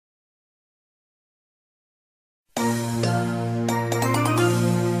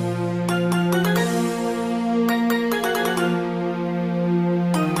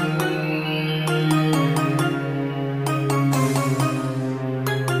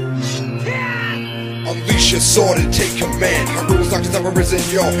Unleash your sword and take command. Haru's darkness ever is in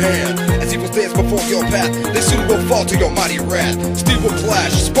your hand. As evil stands before your path, they soon will fall to your mighty wrath. Steel will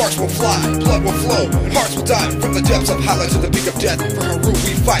clash, sparks will fly, blood will flow, and hearts will die. From the depths of Highland to the peak of death, for Haru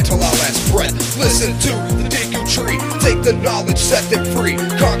we fight till our last breath. Listen to the Deku tree, take the knowledge, set them free.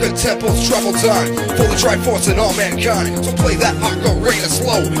 Conquer temples, travel time, for the Triforce and all mankind. So play that ocarina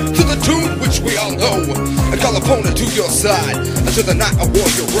slow, to the tune which we all know, and call opponent to your side, until the night a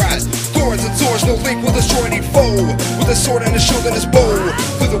warrior rise. Thorns and swords, no link will destroy any foe, with a sword and a shield and his bow.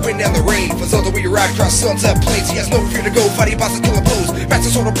 Through the wind and the rain, for Zelda we ride across sunset plains. He has no fear to go, fighting bosses, killing blows.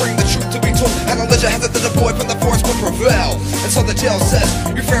 Master sword will bring the truth to be told, and a legend has it that the boy from the forest will prevail. And so the tale says,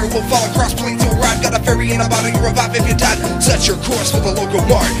 your fairy will fall across plains to ride. Got a fairy in a bottle, you revive if you die. Set your course for the local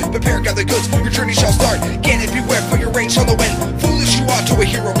mart, prepare, gather goods, your journey shall start. Gain it, beware, for your range on the wind. Foolish you are to a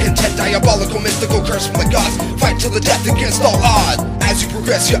hero content, diabolical, mystical curse from the gods. Fight till the death against all odds. As you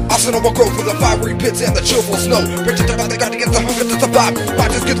progress, your arsenal will grow through the fiery pits and the chill-full snow. Protected by the god against the hunger to survive.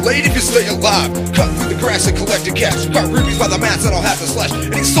 Might just get laid if you stay alive. Cut through the grass and collect the cash. Got rubies by the mass and I'll have to slash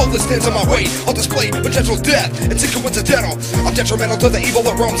any soul that stands on my way. I'll display potential death. It's coincidental. I'm detrimental to the evil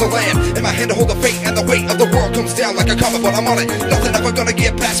that roams the land. In my hand to hold the fate, and the weight of the world comes down like a comet, but I'm on it. Nothing ever gonna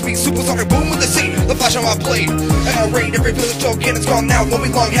get past me. Supersonic boom with the sea, the flash on my blade. And I'll raid every village token. It's gone now. Won't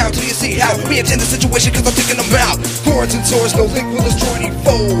be long. How till you see how we intend the situation, cause I'm taking them out. Horns and swords, no link will destroy any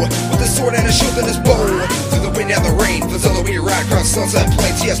foe, with a sword and a shield and his bow. Through the wind and the rain, for Zelda we ride across sunset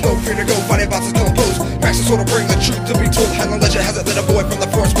plains. He has no fear to go, fighting bosses, killing blows. Master sword will bring the truth to be told. Highland legend has it that a boy from the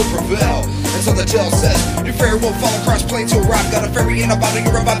forest will prevail. And so the tale says, your fairy will fall across plains to arrive. Got a fairy in a bottle,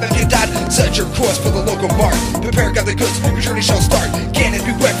 you revive if you died. Set your course for the local mart, prepare, gather goods, your journey shall start. Gain it,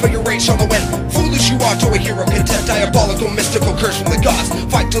 beware, for your range on the wind. Foolish you are to a hero content, diabolical, mystical curse from the gods.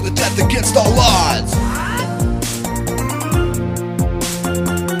 Fight till the death against all odds.